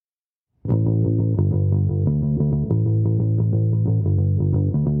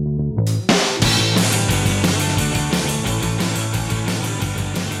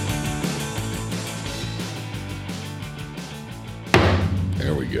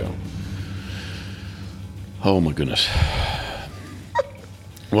go. Oh, my goodness.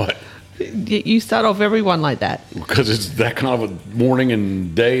 What? You start off everyone like that. Because it's that kind of a morning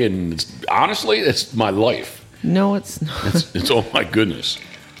and day, and honestly, it's my life. No, it's not. It's oh, my goodness.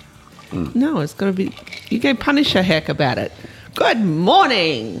 No, it's got to be... You go punish a heck about it. Good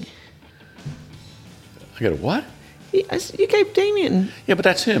morning. I got a what? You gave Damien... Yeah, but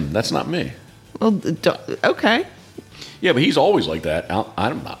that's him. That's not me. Well, okay. Yeah, but he's always like that.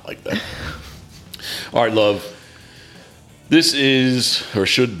 I'm not like that. All right, love. This is, or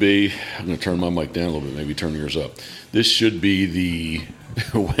should be, I'm going to turn my mic down a little bit, maybe turn yours up. This should be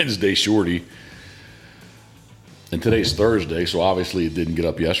the Wednesday shorty. And today's Thursday, so obviously it didn't get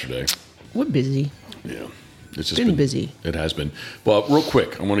up yesterday. We're busy. Yeah. It's just been busy. It has been. But real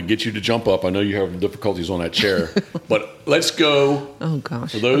quick, I want to get you to jump up. I know you have difficulties on that chair. But let's go. Oh,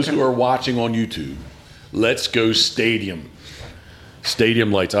 gosh. For those who are watching on YouTube, let's go stadium.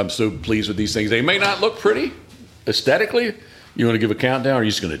 Stadium lights. I'm so pleased with these things. They may not look pretty aesthetically. You want to give a countdown, or are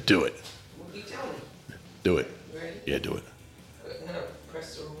you just going to do it? What are you telling me? Do it. Ready? Yeah, do it. I'm going to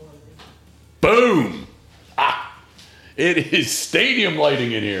press the wrong one. Boom! It is stadium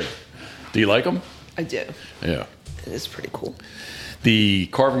lighting in here. Do you like them? I do. Yeah. It is pretty cool. The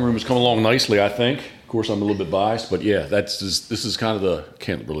carving room has come along nicely, I think. Of course, I'm a little bit biased, but yeah, this is kind of the...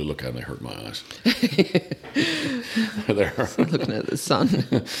 Can't really look at them. They hurt my eyes. There. Looking at the sun.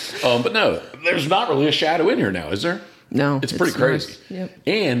 But no, there's not really a shadow in here now, is there? No. It's pretty crazy. Nice. Yep.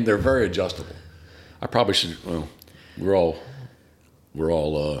 And they're very adjustable. I probably should... Well, we're all... We're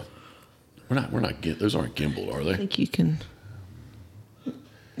not... Those aren't gimbal, are I they? think you can...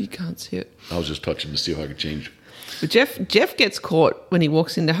 You can't see it. I was just touching to see if I could change it. But Jeff gets caught when he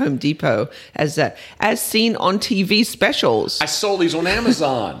walks into Home Depot as seen on TV specials. I saw these on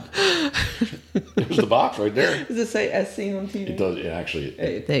Amazon. There's the box right there. Does it say as seen on TV? It does. It actually.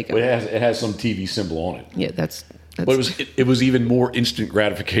 There you go. It has some TV symbol on it. Yeah, that's But it was even more instant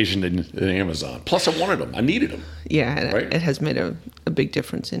gratification than Amazon. Plus, I wanted them. I needed them. Yeah, right? It has made a big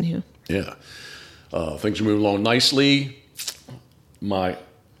difference in here. Yeah. Things are moving along nicely.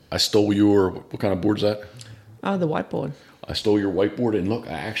 I stole your... What kind of board is that? Oh, the whiteboard. I stole your whiteboard, and look,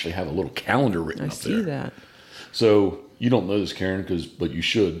 I actually have a little calendar written up there. I see that. So, you don't know this, Karen, but you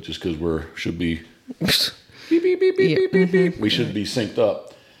should, just because should be... beep, beep, beep, beep, Yeah. beep, beep, beep. We should be synced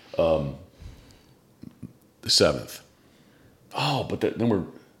up the 7th. Oh, but then we're...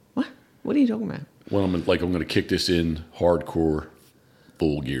 What? What are you talking about? Well, I'm going to kick this in hardcore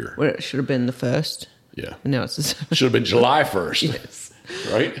full gear. Well, it should have been the 1st. Yeah. No, it's the 7th. Should have been July 1st. Yes.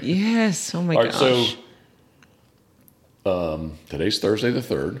 Right? Yes. Oh, my All gosh. right, so today's Thursday the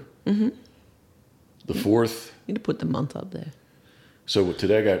 3rd. Mm-hmm. The 4th. You need to put the month up there. So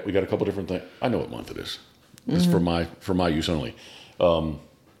today we got a couple different things. I know what month it is. It's for my use only.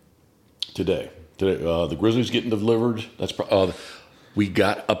 Today, the Grizzlies getting delivered. That's we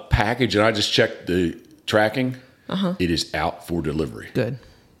got a package, and I just checked the tracking. Uh-huh. It is out for delivery. Good.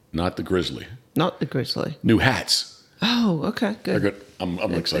 Not the Grizzly. Not the Grizzly. New hats. Oh, okay, good. They're good. I'm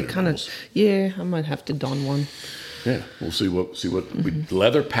excited. Yeah, I might have to don one. Yeah, we'll see what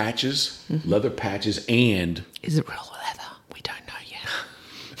leather patches, and Is it real leather? We don't know yet.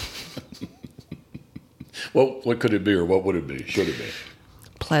 well, what could it be, or what would it be? Should it be?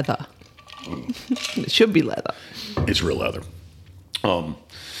 Pleather. It should be leather. It's real leather.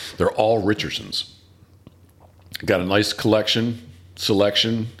 They're all Richardsons. Got a nice selection,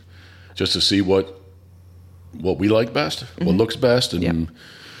 just to see what we like best, what looks best, and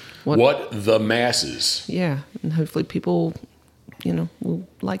what the masses. Yeah, and hopefully people, will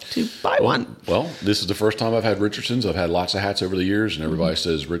like to buy one. Well, this is the first time I've had Richardsons. I've had lots of hats over the years, and everybody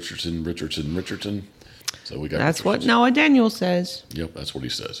says Richardson. So we got. That's what Noah Daniel says. Yep, that's what he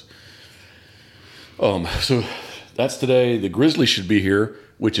says. So that's today. The Grizzly should be here,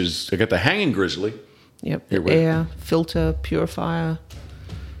 which is I got the hanging Grizzly. Yep, Here, air filter purifier.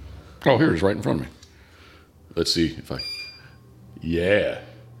 Oh, here it is, right in front of me. Let's see if I. Yeah.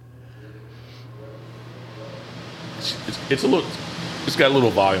 It's a little. It's got a little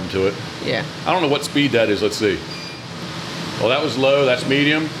volume to it. Yeah. I don't know what speed that is. Let's see. Well, that was low. That's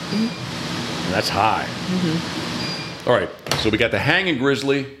medium. And that's high. Mm-hmm. All right. So we got the hanging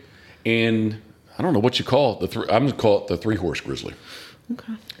Grizzly, and I don't know what you call it. I'm going to call it the 3-horse Grizzly.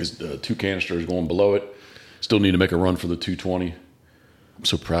 Okay. It's 2 canisters going below it. Still need to make a run for the 220. I'm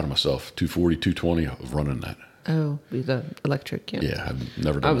so proud of myself. 240, 220 of running that. Oh, with the electric, yeah. Yeah, I've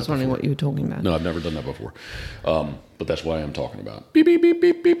never done that. I was wondering what you were talking about. No, I've never done that before. But that's what I am talking about. Beep, beep, beep,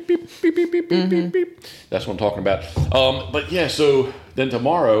 beep, beep, beep, beep, beep, beep, beep, beep, beep. That's what I'm talking about. But yeah, so then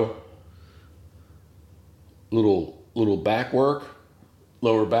tomorrow, little back work,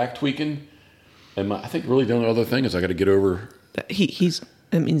 lower back tweaking, and I think really the only other thing is I got to get over. That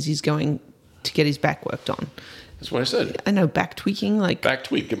means he's going to get his back worked on. That's what I said. I know back tweaking, like back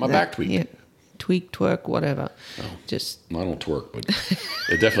tweak. Get my back tweak. Yeah, tweak, twerk, whatever. Oh, Just I don't twerk, but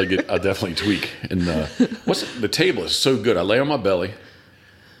I definitely tweak. And the table is so good. I lay on my belly.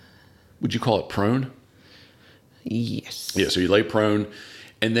 Would you call it prone? Yes. Yeah. So you lay prone,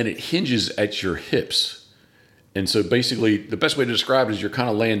 and then it hinges at your hips. And so basically, the best way to describe it is you're kind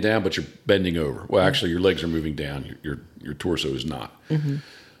of laying down, but you're bending over. Well, actually, your legs are moving down. Your torso is not. Mm-hmm.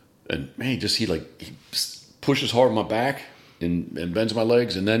 And man, he pushes hard on my back and bends my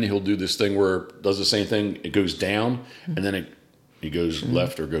legs, and then he'll do this thing where it does the same thing. It goes down, and then it goes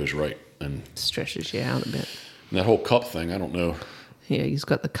left or goes right, and stretches you out a bit. And that whole cup thing, I don't know. Yeah, he's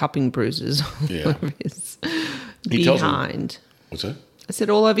got the cupping bruises all over his behind. What's that? I said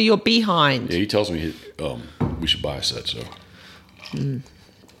all over your behind. Yeah, he tells me we should buy a set. So.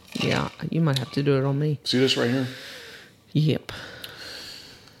 Yeah, you might have to do it on me. See this right here? Yep.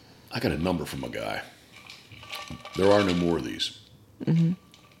 I got a number from a guy. There are no more of these.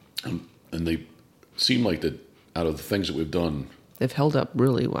 Mm-hmm. And they seem like that out of the things that we've done. They've held up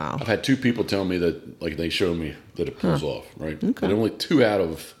really well. I've had 2 people tell me that, like, they show me that it pulls off, right? Okay. But only 2 out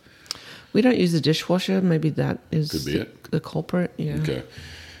of... We don't use the dishwasher. Maybe that is Could be the culprit. Yeah. Okay.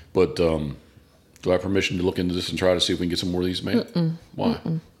 But do I have permission to look into this and try to see if we can get some more of these made? Why?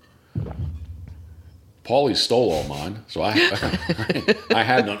 Paulie stole all mine, so I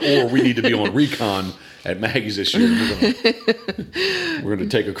had none. Or we need to be on recon at Maggie's this year. We're gonna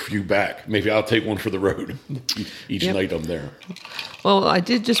take a few back. Maybe I'll take one for the road each night I'm there. Well, I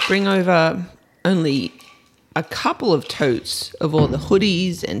did just bring over only a couple of totes of all the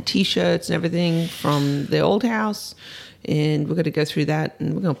hoodies and T-shirts and everything from the old house, and we're going to go through that,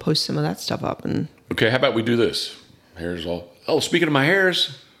 and we're going to post some of that stuff up. And okay, how about we do this? Hairs all. Oh, speaking of my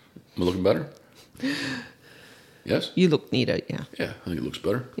hairs, am I looking better? Yes? You look neater, yeah. Yeah, I think it looks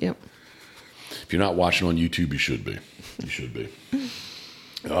better. Yep. If you're not watching on YouTube, you should be. You should be.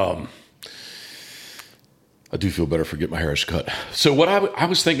 I do feel better for getting my hair cut. So what I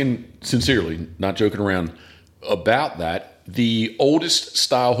was thinking, sincerely, not joking around, about that, the oldest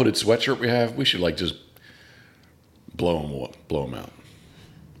style hooded sweatshirt we have, we should just blow them out.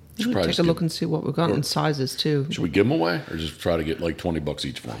 We'll take a look and see what we've got in sizes too. Should we give them away or just try to get $20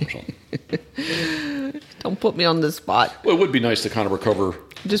 each for them or something? Don't put me on the spot. Well, it would be nice to kind of recover.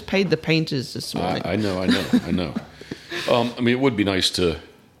 I just paid the painters this morning. I know. It would be nice to,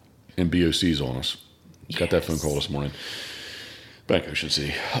 and BOC's on us. Got that phone call this morning. Bank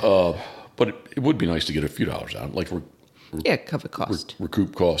Ocean but it would be nice to get a few dollars out. Cover cost.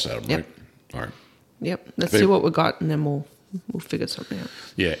 Recoup costs out of them, right? All right. Yep. Let's see what we got, and then we'll figure something out.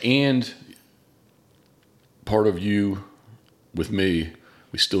 Yeah, and part of you with me,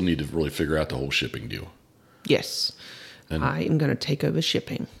 we still need to really figure out the whole shipping deal. Yes. And I am going to take over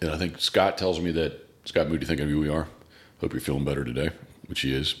shipping. And I think Scott tells me that, Scott Moody, think of who we are. Hope you're feeling better today, which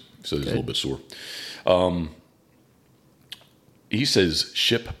he is. He says he's a little bit sore. He says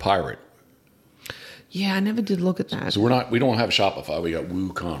ship pirate. Yeah, I never did look at that. So we don't have Shopify. We got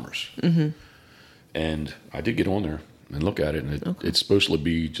WooCommerce. Mm-hmm. And I did get on there and look at it, and it's supposed to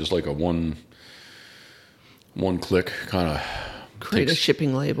be just like a one click kind of create a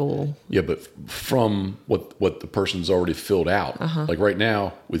shipping label. Yeah, but from what the person's already filled out. Uh-huh. Like right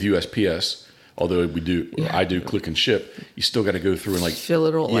now with USPS, although I do click and ship, you still got to go through and fill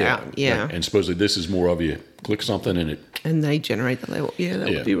it all out. Yeah. Right. And supposedly this is more of you click something and they generate the label. Yeah, that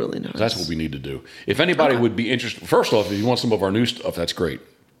would be really nice. That's what we need to do. If anybody would be interested, first off, if you want some of our new stuff, that's great.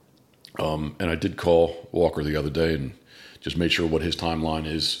 And I did call Walker the other day and just made sure what his timeline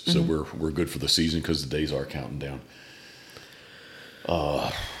is, so we're good for the season because the days are counting down.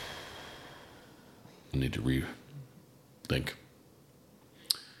 I need to rethink.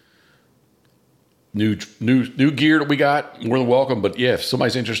 New gear that we got, more than welcome. But yeah, if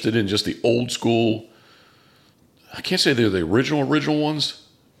somebody's interested in just the old school, I can't say they're the original ones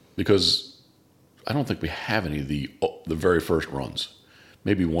because I don't think we have any of the very first runs.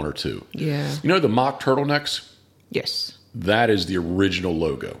 Maybe one or two. Yeah. You know the mock turtlenecks? Yes. That is the original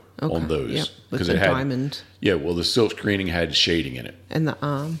logo on those. Yep. With the diamond. Yeah, well, the silk screening had shading in it. And the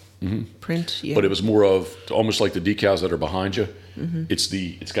arm print, yeah. But it was more of almost like the decals that are behind you. Mm-hmm.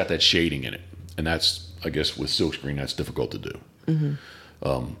 It's got that shading in it. And that's, I guess, with silk screen, that's difficult to do.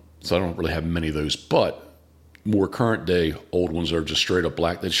 Mm-hmm. So I don't really have many of those. But more current day, old ones are just straight up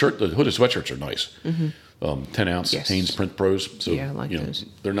black. The hooded sweatshirts are nice. Mm-hmm. 10 ounce Hanes Print Pros. So yeah, I like those.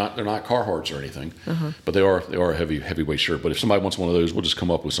 They're not Carhartts or anything, but they are a heavyweight shirt. But if somebody wants one of those, we'll just come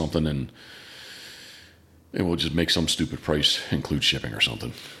up with something and And we'll just make some stupid price include shipping or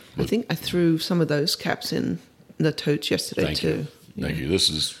something. I think I threw some of those caps in the totes yesterday too. Thank you. This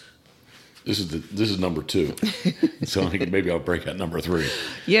is number 2. So I think maybe I'll break out number 3.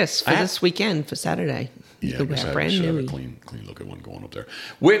 Yes, for this weekend, for Saturday. Yeah, We'll have brand have new. a clean looking one going up there.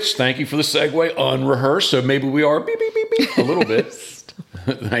 Which, thank you for the segue, unrehearsed. So maybe we are beep, beep, beep, beep, a little bit.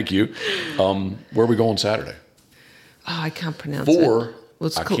 Thank you. Where are we going Saturday? Oh, I can't pronounce it. Well,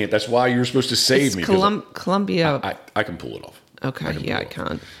 I can't. That's why you're supposed to save me. Columbia. I can pull it off. Okay, I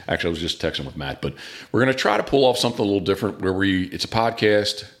can't. Actually, I was just texting with Matt, but we're going to try to pull off something a little different where it's a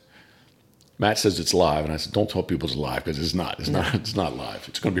podcast. Matt says it's live, and I said, don't tell people it's live because it's not. It's not live.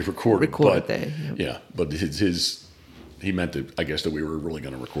 It's going to be recorded. Recorded there. Yep. Yeah, but he meant that, I guess, that we were really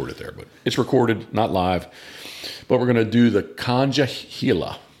going to record it there. But it's recorded, not live. But we're going to do the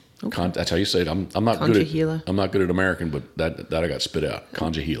Conjahila. Okay. That's how you say it. I'm not good at American, but that I got spit out.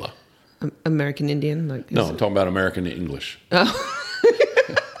 Conjahila. American Indian? No, I'm talking about American English. Oh.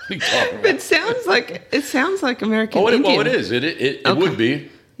 It sounds like American Indian. Well, it is. It would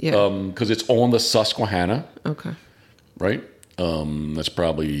be. Yeah. Because it's on the Susquehanna. Okay. Right? That's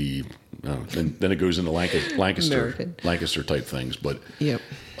probably... then it goes into Lancaster type things. But yep.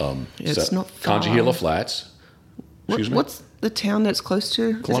 It's not far. Conjahila Flats. Excuse me? What's the town that's close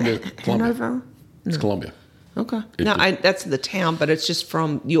to Columbia? Hanover? It's Columbia. Okay. That's the town, but it's just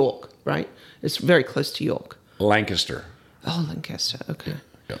from York, right? It's very close to York. Lancaster. Oh, Lancaster. Okay.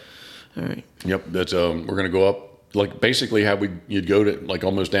 Yep. All right. Yep. That's we're going to go up like basically how you'd go to like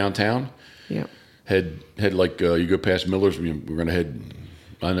almost downtown. Yep. Head like you go past Miller's. We're going to head.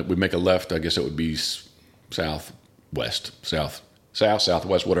 We make a left. I guess it would be southwest,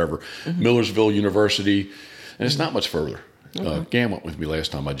 whatever. Mm-hmm. Millersville University, and it's not much further. Okay. Gam went with me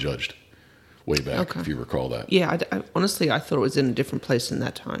last time I judged. Way back, if you recall that. Yeah, I honestly, I thought it was in a different place in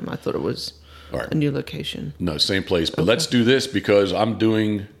that time. I thought it was a new location. No, same place. But let's do this because I'm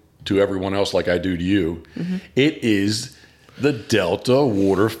doing to everyone else like I do to you. Mm-hmm. It is the Delta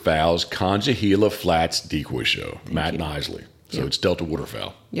Waterfowl's Conjahila Flats Decoy Show. Matt Nisley. So it's Delta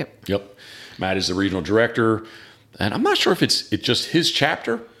Waterfowl. Yep. Matt is the regional director. And I'm not sure if it's just his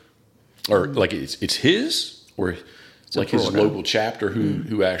chapter or like it's his or it's like his local chapter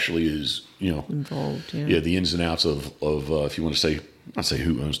who actually is, involved. Yeah, the ins and outs of if you want to say, not say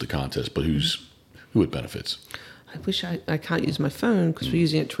who owns the contest, but who it benefits. I wish I can't use my phone because we're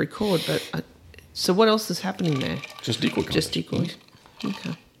using it to record. But so what else is happening there? Just decoy contest. Just decoys.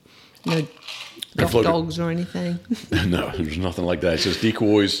 Okay. No dogs or anything. No, there's nothing like that. It's just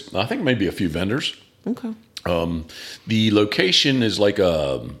decoys. I think maybe a few vendors. Okay. The location is like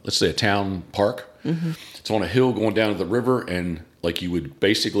let's say a town park. Mm-hmm. It's on a hill going down to the river, and like you would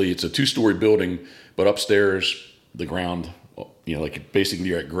basically, it's a 2-story building, but upstairs the ground, like basically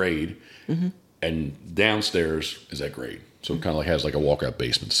you're at grade, mm-hmm. and downstairs is at grade. So it kind of like has like a walkout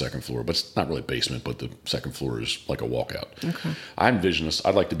basement, second floor, but it's not really basement, but the second floor is like a walkout. Okay. I envision this.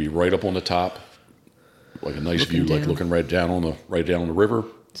 I'd like to be right up on the top, like a nice view, like looking right down on the river.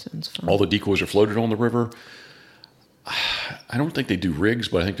 Sounds fun. All the decoys are floated on the river. I don't think they do rigs,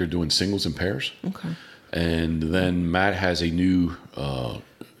 but I think they're doing singles and pairs. Okay. And then Matt has a new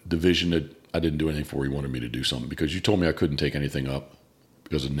division that I didn't do anything for. He wanted me to do something because you told me I couldn't take anything up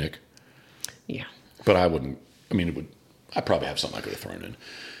because of Nick. Yeah. But I wouldn't. I mean, I'd probably have something I could have thrown in.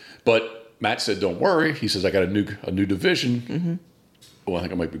 But Matt said, "Don't worry." He says, "I got a new division." Mm-hmm. Oh, I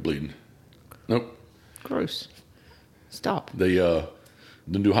think I might be bleeding. Nope. Gross. Stop. The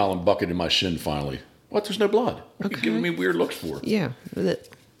New Holland bucket in my shin finally. What? There's no blood. What are you giving me weird looks for? Yeah. It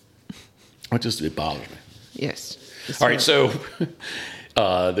bothers me. Yes. All right. So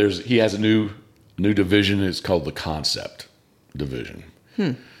he has a new division. It's called the Concept Division.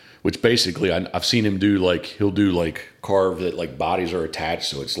 Which basically I've seen him do he'll do carve that like bodies are attached,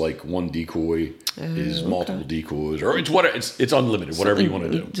 so it's like one decoy is multiple decoys, or it's unlimited, whatever you want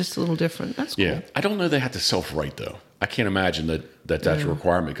to do. Just a little different. That's cool. Yeah, I don't know they have to self-write though. I can't imagine that's a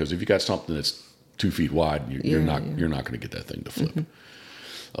requirement because if you got something that's 2 feet wide, you're not going to get that thing to flip.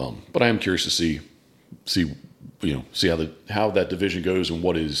 Mm-hmm. But I am curious to see how that division goes and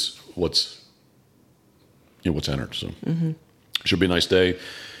what's entered. So should be a nice day.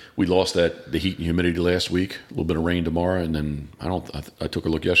 We lost the heat and humidity last week. A little bit of rain tomorrow, and then I took a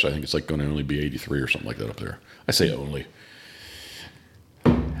look yesterday. I think it's going to only be 83 or something like that up there. I say only.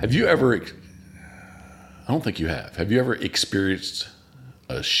 Have you ever? I don't think you have. Have you ever experienced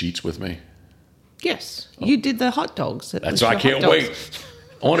sheets with me? Yes, you did the hot dogs. That's I can't wait.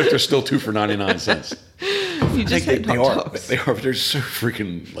 I wonder if they're still 2 for 99 cents. You just they are. They are. They're so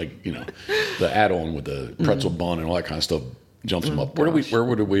freaking the add-on with the pretzel bun and all that kind of stuff. jumps them up. Where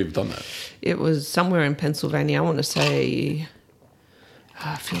would we have done that? It was somewhere in Pennsylvania. I want to say,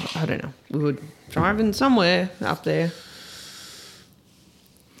 I don't know. We were driving somewhere up there.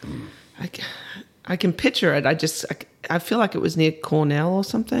 I can picture it. I feel like it was near Cornell or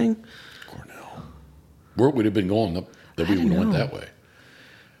something. Cornell. Where would have been going that we would have went that way?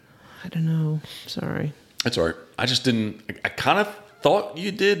 I don't know. Sorry. That's all right. I just didn't. I kind of thought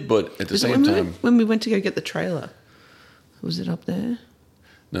you did, but at the same time, when we went to go get the trailer, was it up there?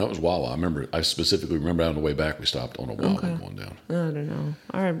 No, it was Wawa. I specifically remember on the way back we stopped on a Wawa going down. I don't know.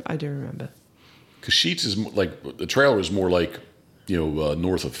 I do remember. Because Sheetz is like the trailer is more like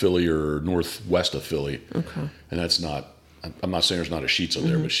north of Philly or northwest of Philly. Okay. And that's not. I'm not saying there's not a Sheetz up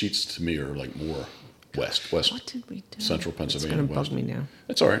there, but Sheetz to me are like more west. What did we do? Central Pennsylvania. It's going to bug me now.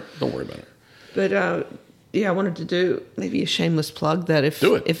 That's all right. Don't worry about it. But I wanted to do maybe a shameless plug that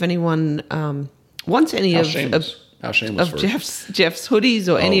if anyone wants any How of shameless Jeff's hoodies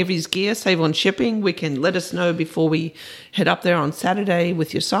or any of his gear, save on shipping, we can let us know before we head up there on Saturday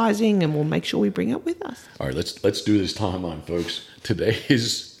with your sizing, and we'll make sure we bring it with us. All right, let's do this timeline, folks. Today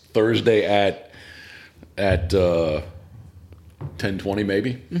is Thursday at 10:20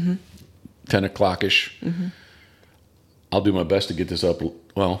 maybe, 10 o'clock-ish. Mm-hmm. I'll do my best to get this up.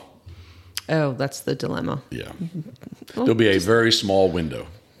 Well, oh, that's the dilemma. Yeah, Well, there'll be a very small window.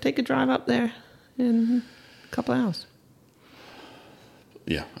 Take a drive up there in a couple hours.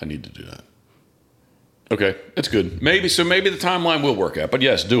 Yeah, I need to do that. Okay, that's good. Maybe the timeline will work out. But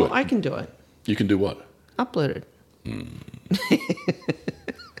yes, do it. I can do it. You can do what? Upload it. I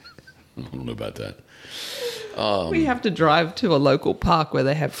don't know about that. We have to drive to a local park where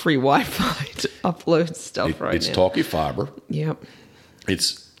they have free Wi-Fi to upload stuff right now. It's talkie fiber. Yep.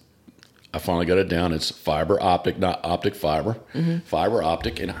 I finally got it down. It's fiber optic, not optic fiber. Mm-hmm. Fiber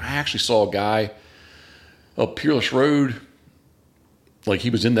optic. And I actually saw a guy up Peerless Road, like he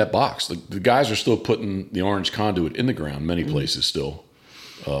was in that box. The guys are still putting the orange conduit in the ground many places still.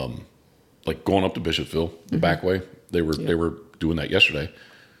 Like going up to Bishopville, the back way. They were doing that yesterday.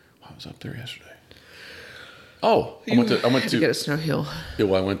 I was up there yesterday. Oh, I went to get a Snow Hill. Yeah,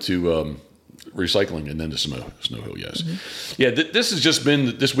 well, I went to recycling and then to Snow Hill. Yes, yeah.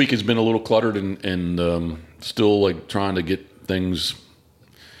 This week has been a little cluttered and still like trying to get things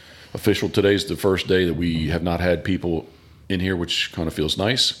official. Today's the first day that we have not had people in here, which kind of feels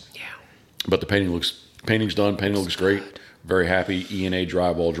nice. Yeah. But the painting's done. Painting looks great. Very happy. E&A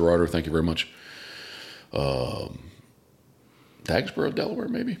Drywall Gerardo. Thank you very much. Dagsboro, Delaware,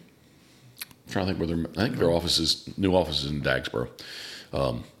 maybe. I'm trying to think I think their new office is in Dagsboro.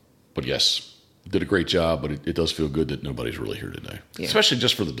 But yes, did a great job, but it does feel good that nobody's really here today. Yeah. Especially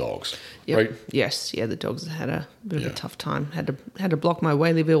just for the dogs, right? Yes, yeah, the dogs had a bit of a tough time. Had to block my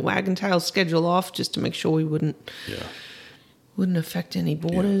Whaleyville Wagon tail schedule off just to make sure we wouldn't affect any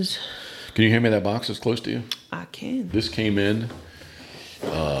borders. Yeah. Can you hand me that box that's close to you? I can. This came in.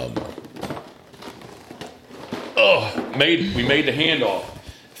 We made the handoff.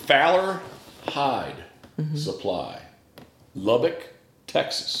 Fowler Hide Supply, Lubbock,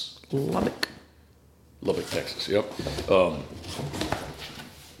 Texas. Lubbock, Texas. Yep.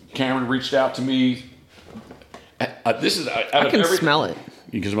 Cameron reached out to me. This is I can smell it.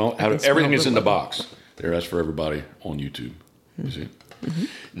 You can smell it. Out of everything that's in the box. There, that's for everybody on YouTube. You see? Mm-hmm.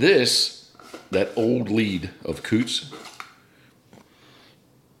 That old lead of Coots.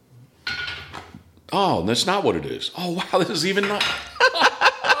 Oh, that's not what it is. Oh, wow, this is even not.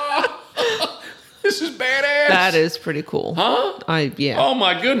 This is badass. That is pretty cool. Huh? Oh,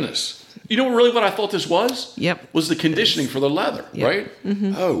 my goodness. You know really what I thought this was? Yep. Was the conditioning for the leather, right?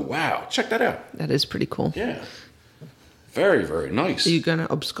 Mm-hmm. Oh, wow. Check that out. That is pretty cool. Yeah. Very, very nice. Are you going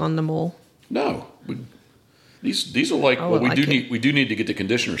to abscond them all? No. These are like, we do need to get the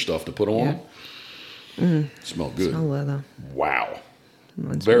conditioner stuff to put on. Yeah. Smell good. Smell leather. Wow.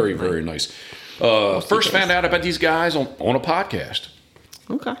 Very, very nice. First found out about these guys on a podcast.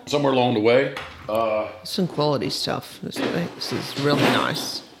 Okay. Somewhere along the way. Some quality stuff. This is really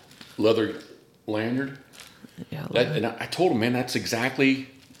nice. Leather lanyard. Yeah. And I told him, man, that's exactly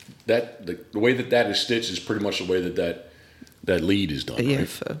that. The way that is stitched is pretty much the way that lead is done. Yeah,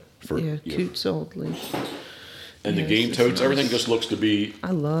 right? for Coots old lead. And the game totes, everything just looks to be.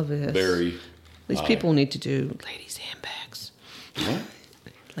 I love it. Very. These people need to do ladies' handbags. What?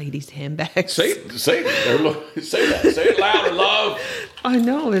 Ladies' handbags. Say that. Say it louder, love. I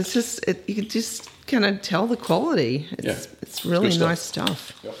know. It's just you can just kind of tell the quality. It's really nice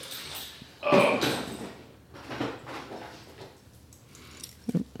stuff. Yep.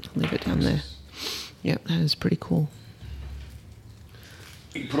 Leave it down there. Yep, that is pretty cool.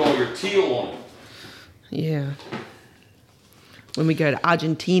 You can put all your teal on it. Yeah. when we go to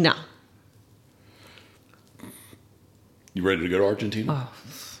Argentina. You ready to go to Argentina? Oh,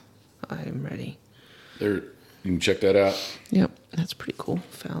 I am ready. There, you can check that out. Yep, that's pretty cool.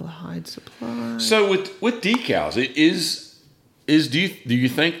 Fowler Hide Supply. So with decals, it is do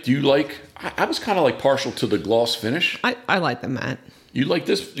you like? I was kind of like partial to the gloss finish. I like the matte. You like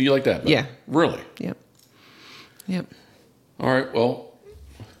this? Do you like that better? Yeah. Really? Yep. All right. Well,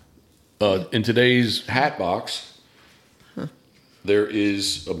 in today's hat box, there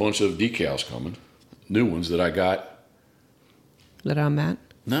is a bunch of decals coming, new ones that I got. That are matte?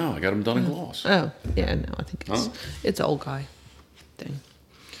 No, I got them done in gloss. Oh, yeah, no, I think it's old guy thing.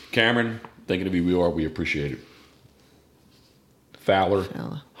 Cameron, thinking of you, we appreciate it. Fowler.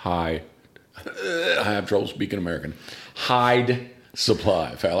 Hide. I have trouble speaking American. Hide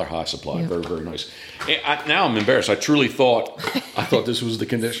Supply. Fowler Hide Supply. Yep. Very, very nice. Now I'm embarrassed. I truly thought this was the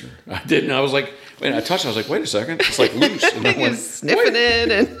conditioner. I didn't. I was like, wait, I touched it. I was like, wait a second. It's like loose. And I went, sniffing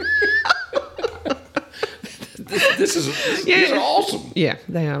it and... These are awesome. Yeah,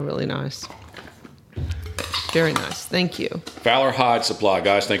 they are really nice. Very nice. Thank you. Fowler Hide Supply,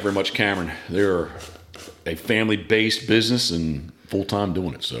 guys. Thank you very much, Cameron. They're a family-based business and full-time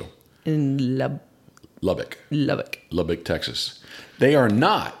doing it. So in Lubbock, Texas. They are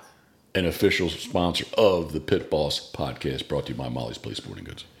not an official sponsor of the Pitboss podcast, brought to you by Molly's Place Sporting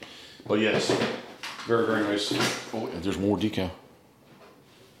Goods. But yes, very, very nice. Oh, there's more decal.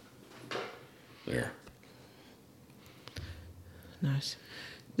 There. Nice.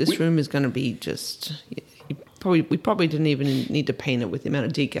 This room is going to be just... we probably didn't even need to paint it with the amount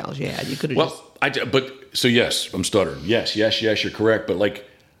of decals you had. You could have so yes, I'm stuttering. Yes, you're correct. But like,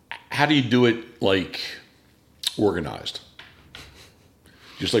 how do you do it like organized?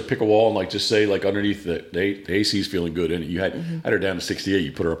 Just like pick a wall and like just say like underneath the AC's feeling good in it. You had her down to 68.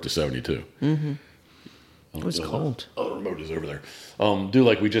 You put her up to 72. Mm-hmm. It was cold. Oh, the remote is over there. Do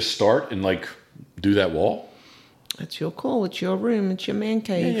like we just start and like do that wall. It's your call. It's your room. It's your man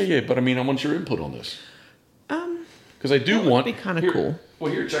cave. Yeah. But I mean, I want your input on this. Because I do want. Would be kind of cool.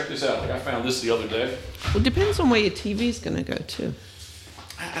 Well, here, check this out. Like I found this the other day. Well, it depends on where your TV's going to go too.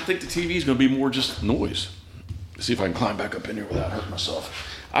 I think the TV is going to be more just noise. Let's see if I can climb back up in here without hurting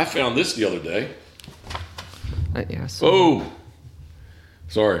myself. I found this the other day. Yeah. Oh,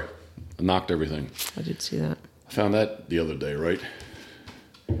 sorry, I knocked everything. I did see that. I found that the other day, right?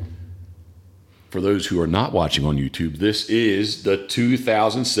 For those who are not watching on YouTube, this is the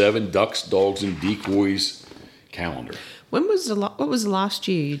 2007 Ducks, Dogs, and Decoys calendar. What was the last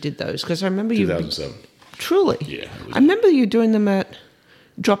year you did those? Because I remember 2007. Truly? Yeah. I remember you doing them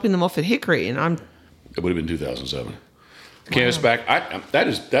dropping them off at Hickory, and It would have been 2007. Canvasback.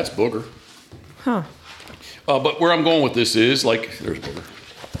 That's Booger. Huh. But where I'm going with this is like there's Booger.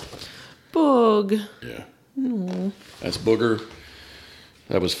 Boog. Yeah. That's Booger.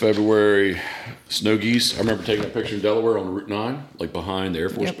 That was February. Snow geese. I remember taking a picture in Delaware on Route 9, like behind the Air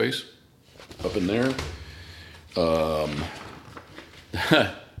Force Base, up in there.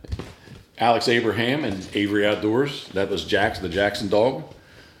 Alex Abraham and Avery Outdoors. That was the Jackson dog.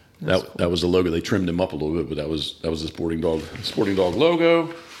 That was the logo. They trimmed him up a little bit, but that was the sporting dog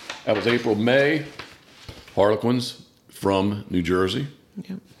logo. That was April, May. Harlequins from New Jersey.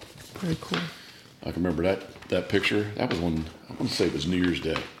 Yep. Very cool. I can remember that picture. That was one, I want to say it was New Year's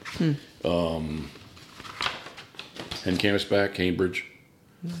Day. And Canvasback, Cambridge.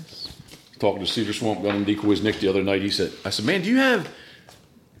 Nice. Talking to Cedar Swamp Gun and Decoys Nick the other night. I said, man, you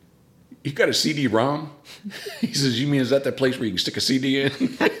got a CD-ROM? He says, you mean, is that place where you can stick a CD in?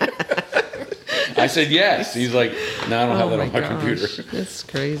 I said, yes. He's like, no, I don't have that on my computer. That's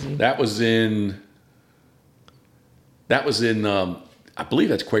crazy. That was in, I believe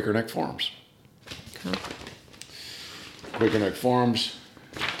that's Quaker Neck Farms. Okay. Quaker Neck Farms,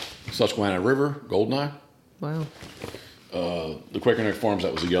 Susquehanna River, Goldeneye. Wow. The Quaker Neck Farms,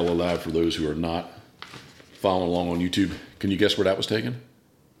 that was a yellow lab for those who are not following along on YouTube. Can you guess where that was taken?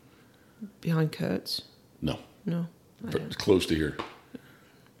 Behind Kurt's? No. It's close to here.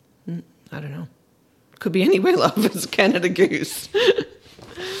 I don't know. Could be anywhere, love. It's Canada Goose.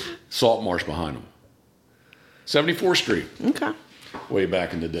 Salt Marsh behind them. 74th Street. Okay. Way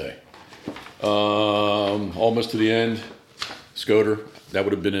back in the day. Almost to the end. Scoter. That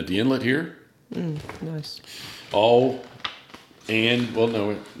would have been at the inlet here. Nice. Oh, and, well,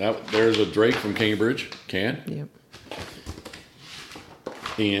 no, there's a Drake from Cambridge. Can? Yep.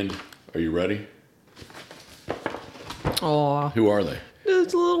 And, are you ready? Oh. Who are they?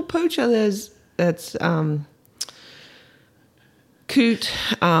 There's a little poacher. That's Coot.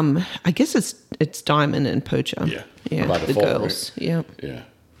 I guess it's Diamond and Poacher. Yeah. Yeah. By the default, girls. Right? Yep. Yeah.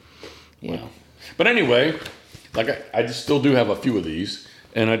 Wow. But anyway, like I just still do have a few of these,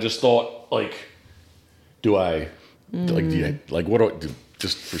 and I just thought, like, do I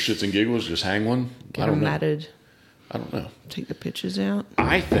just for shits and giggles just hang one? Get I don't them know. matted. I don't know. Take the pictures out.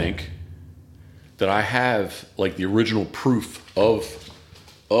 I think that I have like the original proof of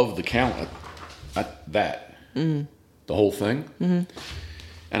the count at that the whole thing, and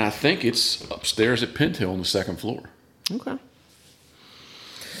I think it's upstairs at Pintail on the second floor. Okay.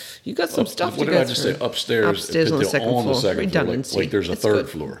 You got some stuff What to did go I just through. say? Upstairs on the second floor. second floor. Redundancy. Like there's a That's third good.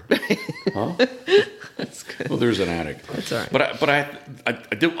 floor. Huh? That's good. Well, there's an attic. That's all right. But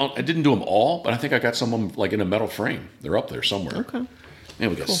I didn't do them all, but I think I got some of them like in a metal frame. They're up there somewhere. Okay. Man,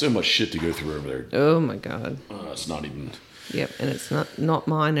 we got so much shit to go through over there. Oh my God. It's not even. Yep, and it's not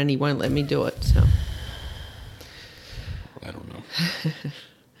mine, and he won't let me do it. So. I don't know.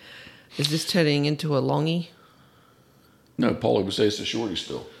 Is this turning into a longie? No, Paulie would say it's a shorty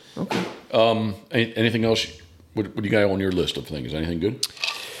still. Okay. Anything else? What do you got on your list of things? Anything good?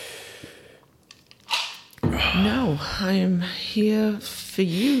 No, I am here for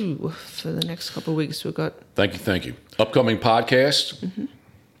you for the next couple of weeks. We've got. Thank you. Upcoming podcast.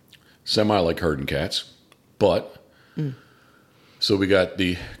 Semi like herding cats, but so we got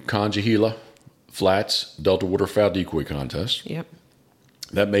the Conjahila Flats Delta Waterfowl Decoy Contest. Yep.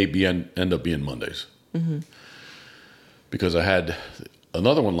 That may end up being Mondays. Because I had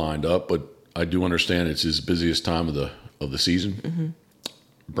another one lined up, but I do understand it's his busiest time of the season.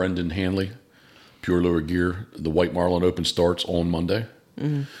 Brendan Hanley, Pure Lure Gear, the White Marlin Open starts on Monday.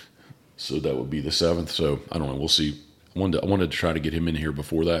 So that would be the 7th. So I don't know. We'll see. I wanted to try to get him in here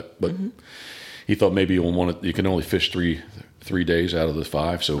before that, but he thought maybe you can only fish three days out of the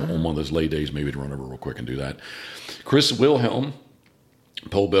 5. So on one of those lay days, maybe to run over real quick and do that. Chris Wilhelm,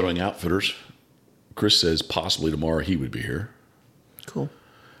 Pole Building Outfitters. Chris says possibly tomorrow he would be here. Cool.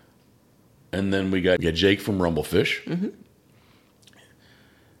 And then we got Jake from Rumblefish.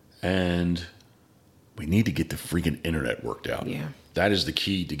 And we need to get the freaking internet worked out. Yeah. That is the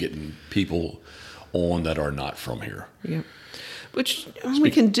key to getting people on that are not from here. Yeah. Which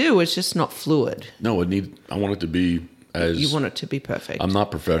we can do, it's just not fluid. No, I want it to be as... You want it to be perfect. I'm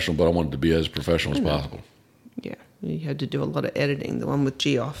not professional, but I want it to be as professional as possible. Yeah. You had to do a lot of editing, the one with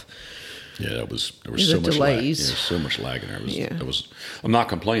Geoff. Yeah, there was The so much delays. lag. Yeah, so much lag in there. Yeah. I'm not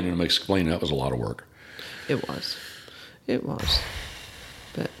complaining. I'm explaining that was a lot of work. It was.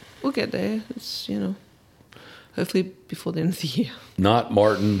 But we'll get there. It's, hopefully before the end of the year. Not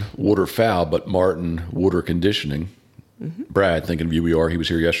Martin Waterfowl, but Martin Water Conditioning. Brad, thinking of you, we are. He was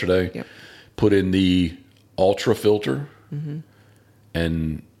here yesterday. Yep. Put in the ultra filter,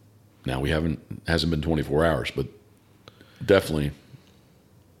 and now hasn't been 24 hours, but definitely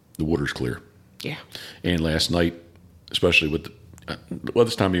the water's clear. Yeah. And last night, especially with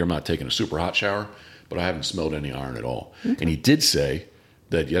this time of year, I'm not taking a super hot shower, but I haven't smelled any iron at all. And he did say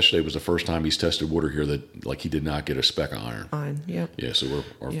that yesterday was the first time he's tested water here that like he did not get a speck of iron. Fine. Yeah. Yeah, so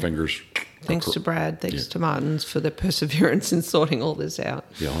our fingers. Thanks to Brad, thanks to Martins for their perseverance in sorting all this out.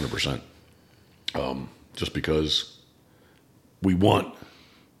 Yeah, 100%. Just because we want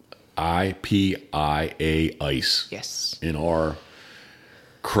IPIA ice. Yes. In our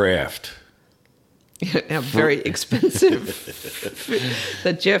craft. Now, very expensive.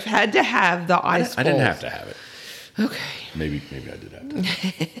 That Jeff had to have the ice balls. I didn't have to have it. Okay. Maybe I did have to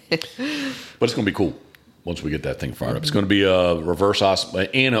have it. But it's going to be cool once we get that thing fired up. It's going to be a reverse osmosis.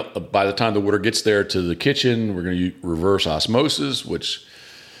 And by the time the water gets there to the kitchen, we're going to use reverse osmosis, which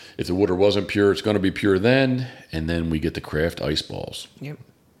if the water wasn't pure, it's going to be pure then. And then we get the craft ice balls. Yep.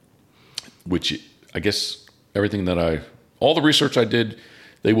 Which I guess all the research I did,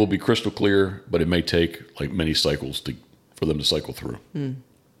 they will be crystal clear, but it may take like many cycles for them to cycle through.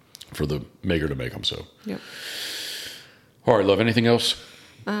 For the maker to make them so. Yep. All right, love, anything else?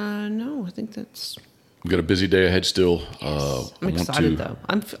 No, I think that's... We've got a busy day ahead still. Yes. I'm excited, though.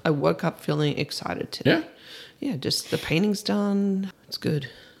 I woke up feeling excited today. Yeah? Yeah, just the painting's done. It's good.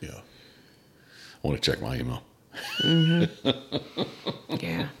 Yeah. I want to check my email.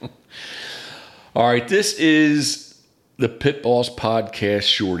 Yeah. All right, this is the Pitboss Podcast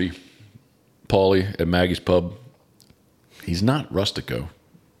Shorty. Paulie at Maggie's Pub. He's not Rustico.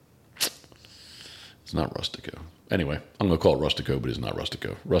 It's not Rustico. Anyway, I'm going to call it Rustico, but it's not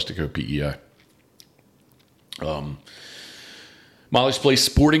Rustico. Rustico PEI. Molly's Place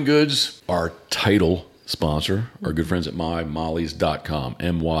Sporting Goods, our title sponsor, our good friends at MyMolly's.com,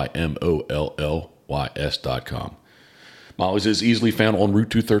 MyMollys.com. Molly's is easily found on Route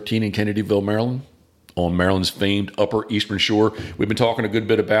 213 in Kennedyville, Maryland, on Maryland's famed Upper Eastern Shore. We've been talking a good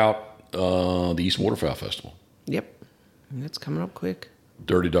bit about the East Waterfowl Festival. Yep. And that's coming up quick.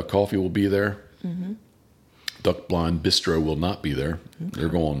 Dirty Duck Coffee will be there. Duck Blind Bistro will not be there. Okay. They're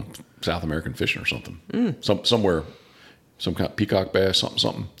going South American fishing or something. Somewhere, some kind of peacock bass,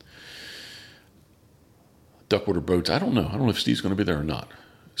 something. Duckwater boats. I don't know. I don't know if Steve's going to be there or not.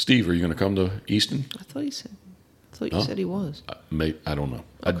 Steve, are you going to come to Easton? I thought you said he was. I don't know.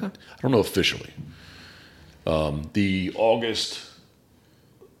 Okay. I don't know officially. The August,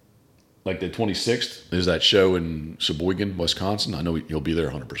 like the 26th, is that show in Sheboygan, Wisconsin. I know he'll be there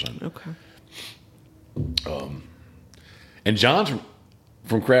 100%. Okay. And John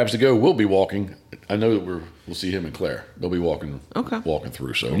from Crabs to Go will be walking. I know that we'll see him and Claire. They'll be walking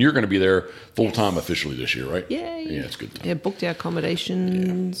through. So, and you're going to be there full time officially this year, right? Yay. Yeah, it's good time. Yeah, booked our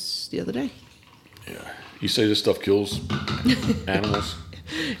accommodations the other day. Yeah. You say this stuff kills animals?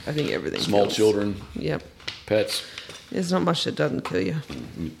 I think everything. Small kills. children. Yep. Pets. There's not much that doesn't kill you.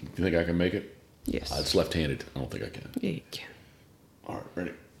 You think I can make it? Yes. It's left-handed. I don't think I can. Yeah, you can. All right,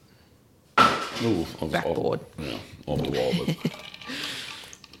 ready? Ooh, Backboard. Off the wall. But.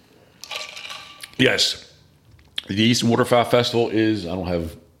 Yes. The Eastern Waterfowl Festival is, I don't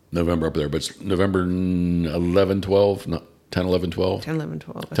have November up there, but it's November 11, 12, no, 10, 11, 12. 10, 11,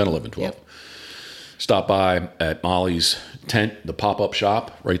 12. 10, 11, 12. Yep. Stop by at Molly's tent, the pop-up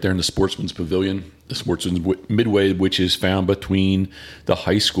shop, right there in the Sportsman's Pavilion, the Sportsman's Midway, which is found between the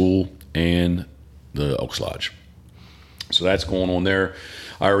high school and the Elks Lodge. So that's going on there.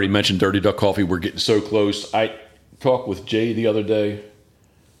 I already mentioned Dirty Duck Coffee. We're getting so close. I talked with Jay the other day.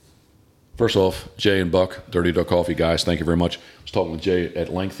 First off, Jay and Buck, Dirty Duck Coffee guys, thank you very much. I was talking with Jay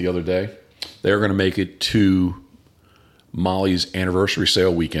at length the other day. They're going to make it to Molly's anniversary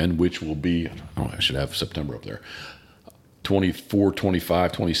sale weekend, which will be, I should have September up there, 24,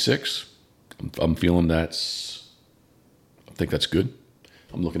 25, 26. I'm feeling I think that's good.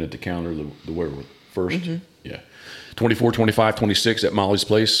 I'm looking at the calendar, the way we're first. Mm-hmm. Yeah. 24, 25, 26 at Molly's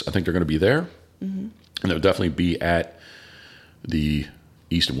place. I think they're going to be there. Mm-hmm. And they'll definitely be at the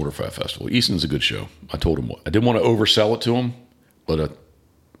Easton Waterfowl Festival. Easton's a good show. I told him I didn't want to oversell it to him, but I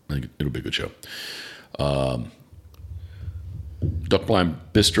think it'll be a good show. Duck Blind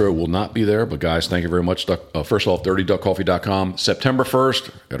Bistro will not be there, but guys, thank you very much. First off, dirtyduckcoffee.com. September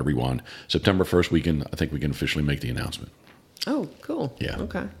 1st, got to rewind. September 1st, I think we can officially make the announcement. Oh, cool. Yeah.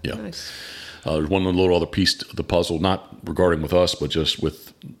 Okay. Yeah. Nice. There's one little other piece of the puzzle, not regarding with us, but just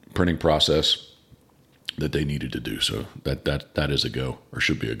with printing process that they needed to do. So that is a go, or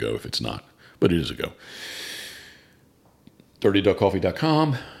should be a go if it's not, but it is a go.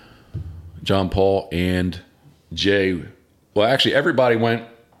 dirtyduckcoffee.com. John Paul and Jay. Well, actually, everybody went.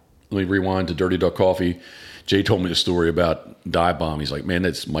 Let me rewind to Dirty Duck Coffee. Jay told me the story about Dive Bomb. He's like, man,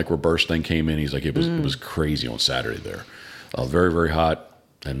 that microburst thing came in. He's like, it was crazy on Saturday there. Very, very hot.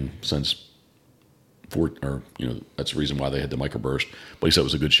 And since that's the reason why they had the microburst. But he said it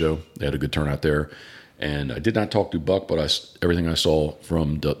was a good show. They had a good turnout there. And I did not talk to Buck, but everything I saw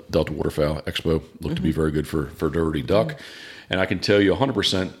from Delta Waterfowl Expo looked to be very good for Dirty Duck. Mm-hmm. And I can tell you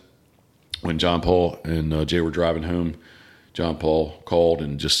 100% when John Paul and Jay were driving home, John Paul called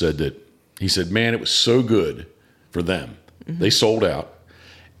and just said that, he said, man, it was so good for them. Mm-hmm. They sold out.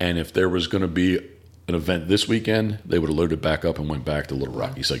 And if there was going to be an event this weekend, they would have loaded back up and went back to Little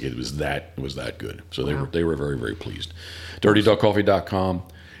Rock. He's like, it was that good. So they were very, very pleased. DirtyDuckCoffee.com,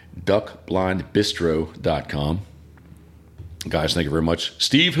 DuckBlindBistro.com. Guys, thank you very much.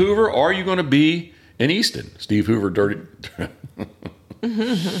 Steve Hoover, are you going to be in Easton? Steve Hoover, Dirty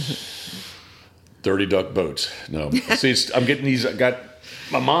Duck Boats. No. See, I'm getting these. I got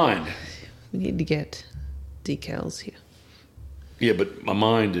my mind. We need to get decals here. Yeah, but my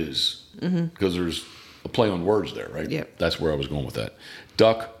mind is, because there's a play on words there, right? Yep. That's where I was going with that.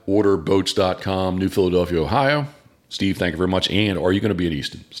 DuckOrderBoats.com, New Philadelphia, Ohio. Steve, thank you very much. And are you going to be at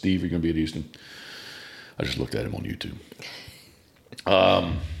Easton? Steve, are you going to be at Easton? I just looked at him on YouTube.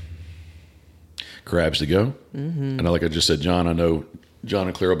 Crabs to go. Mm-hmm. And like I just said, John, I know John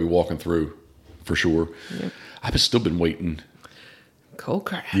and Claire will be walking through for sure. Yep. I've still been waiting. Cold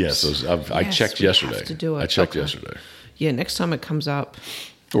crabs. Yes, I checked yesterday. Have to do it. I checked yesterday. Yeah, next time it comes up.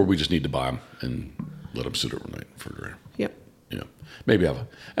 Or we just need to buy them and let them sit overnight for a drink. Yep. Yeah. Maybe have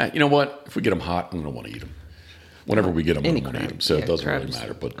you know what? If we get them hot, I don't want to eat them. Whenever we get them, I don't want to eat them. So it doesn't really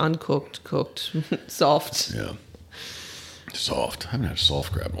matter. But uncooked, cooked, soft. Yeah. Soft. I haven't had a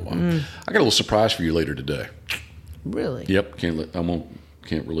soft crab in a while. I got a little surprise for you later today. Really? Yep. Can't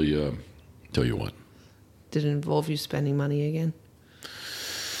really tell you what. Did it involve you spending money again?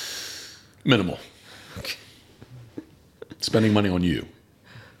 Minimal. Okay. Spending money on you.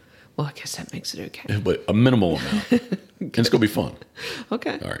 Well, I guess that makes it okay. But a minimal amount. And it's going to be fun.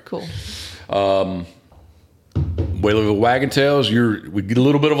 Okay. All right. Cool. Whaleyville Wagon Tails. We get a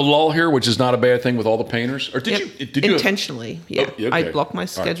little bit of a lull here, which is not a bad thing with all the painters. Or did you intentionally? Yeah, okay. I blocked my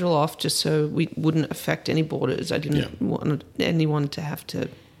schedule off just so we wouldn't affect any boarders. I didn't want anyone to have to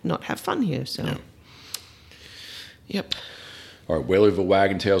not have fun here. So, yep. All right, Whaleyville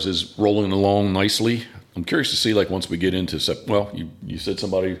Wagon Tails is rolling along nicely. I'm curious to see, like, once we get into you said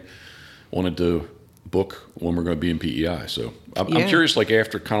somebody wanted to book when we're going to be in PEI. So I'm curious, like,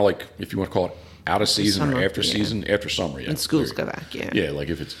 after kind of like, if you want to call it out of season summer, or after season, after summer, and schools go back, yeah, like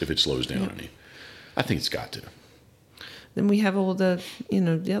if it slows down any. I think it's got to. Then we have all the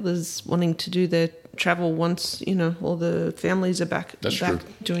the others wanting to do their travel once all the families are back True.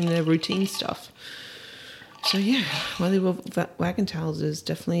 doing their routine stuff. So yeah, Whaleyville Wagon Tails is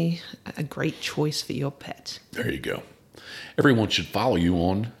definitely a great choice for your pet. There you go. Everyone should follow you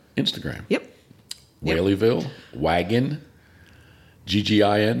on Instagram. Yep. Whaleyville Wagon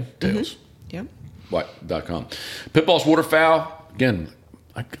GGIN Tails. Yep. .com. Pitboss Waterfowl. Again,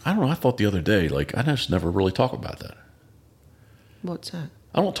 I don't know. I thought the other day, like, I just never really talk about that. What's that?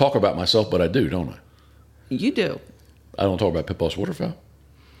 I don't talk about myself, but I do, don't I? You do. I don't talk about Pitboss Waterfowl.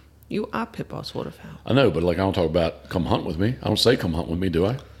 You are Pitboss Waterfowl. I know, but like, I don't talk about come hunt with me. I don't say come hunt with me, do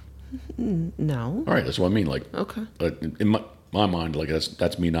I? No. All right, that's what I mean. Like, okay. In my mind, like,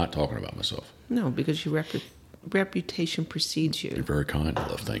 that's me not talking about myself. No, because your reputation precedes you. You're very kind,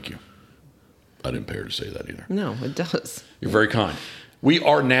 love. Thank you. I didn't pay her to say that either. No, it does. You're very kind. We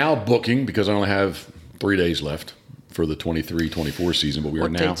are now booking, because I only have 3 days left for the 23-24 season, but we are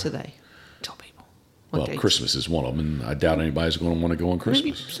now. What dates are they? Tell people. Well, dates? Christmas is one of them, and I doubt anybody's going to want to go on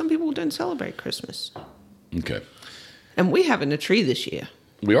Christmas. Maybe some people don't celebrate Christmas. Okay. And we haven't a tree this year.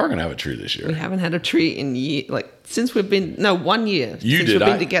 We are going to have a tree this year. We haven't had a tree in since we've been 1 year. Since we've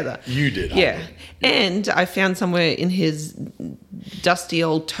been together. You did. Yeah. And I found somewhere in his dusty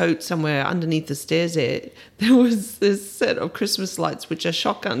old tote somewhere underneath the stairs there was this set of Christmas lights, which are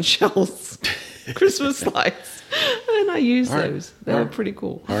shotgun shells. Christmas lights. And I used those. They were pretty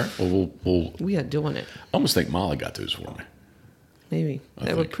cool. All right. Well, we are doing it. I almost think Molly got those for me. Maybe.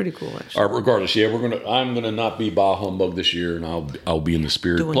 They were pretty cool, actually. All right, regardless, I'm gonna not be bah humbug this year, and I'll be in the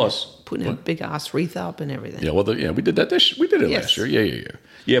spirit. Doing Plus, putting a big ass wreath up and everything. Yeah, we did that. We did it last year. Yeah.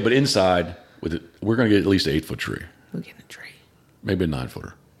 Yeah, but inside with it, we're gonna get at least an 8-foot tree. We're getting a tree. Maybe a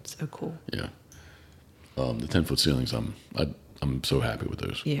 9-footer. So cool. Yeah. The 10-foot ceilings, I'm so happy with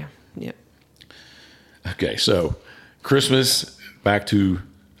those. Yeah. Yep. Okay, so Christmas, back to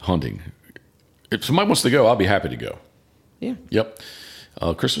hunting. If somebody wants to go, I'll be happy to go. Yeah. Yep.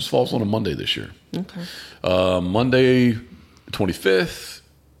 Christmas falls on a Monday this year. Okay. Monday, 25th,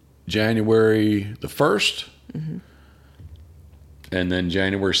 January the 1st, and then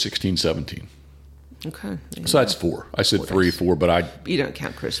January 16, 17. Okay. Yeah. So that's 4. I said 4, but you don't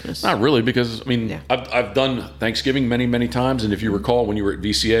count Christmas. Not really, because I've done Thanksgiving many, many times, and if you recall when you were at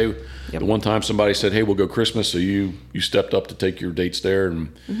VCA, the one time somebody said, "Hey, we'll go Christmas," so you stepped up to take your dates there,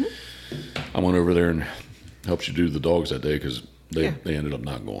 and I went over there and helped you do the dogs that day because they ended up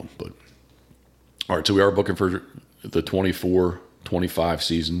not going. But all right, so we are booking for the 24-25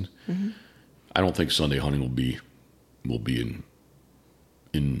 season. I don't think Sunday hunting will be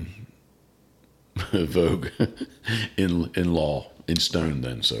in vogue in law, in stone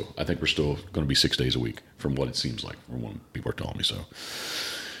then. So I think we're still going to be 6 days a week from what it seems like, from what people are telling me. So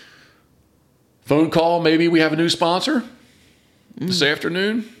phone call, maybe we have a new sponsor this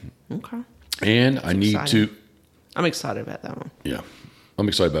afternoon. Okay. And I'm excited about that one. Yeah. I'm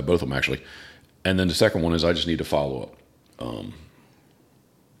excited about both of them, actually. And then the second one is I just need to follow up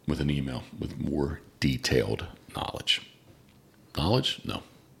with an email with more detailed knowledge. Knowledge? No.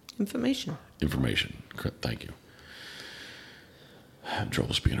 Information. Thank you. I had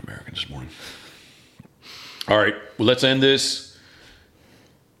trouble speaking American this morning. All right. Well, let's end this.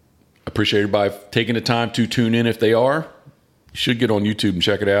 Appreciate everybody taking the time to tune in if they are. You should get on YouTube and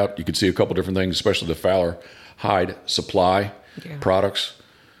check it out. You can see a couple different things, especially the Fowler Hide Supply products.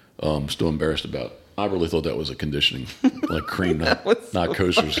 Still embarrassed about. I really thought that was a conditioning, like cream, not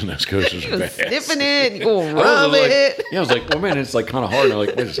coasters, and those coasters are bad. Sniffing it, you go rub it. I was like, well, man, it's like kind of hard. And I'm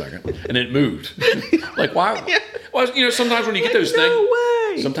like, wait a second, and it moved. Like, why? Well, sometimes when you get those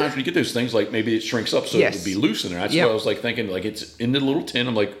things, sometimes when you get those things, like maybe it shrinks up so it would be loose in there. That's what I was like thinking. Like it's in the little tin.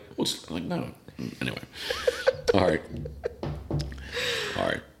 I'm like, what's like no. Anyway, all right.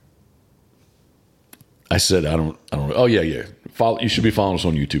 I said I don't. Oh yeah. You should be following us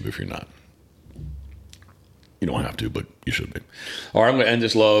on YouTube if you're not. You don't have to, but you should be. All right, I'm going to end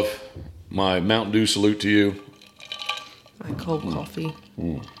this, love. My Mountain Dew salute to you. My cold coffee.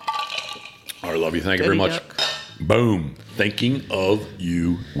 All right, love you. Thank you very much. Duck. Boom. Thinking of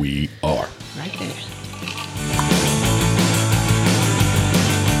you, we are. Right there.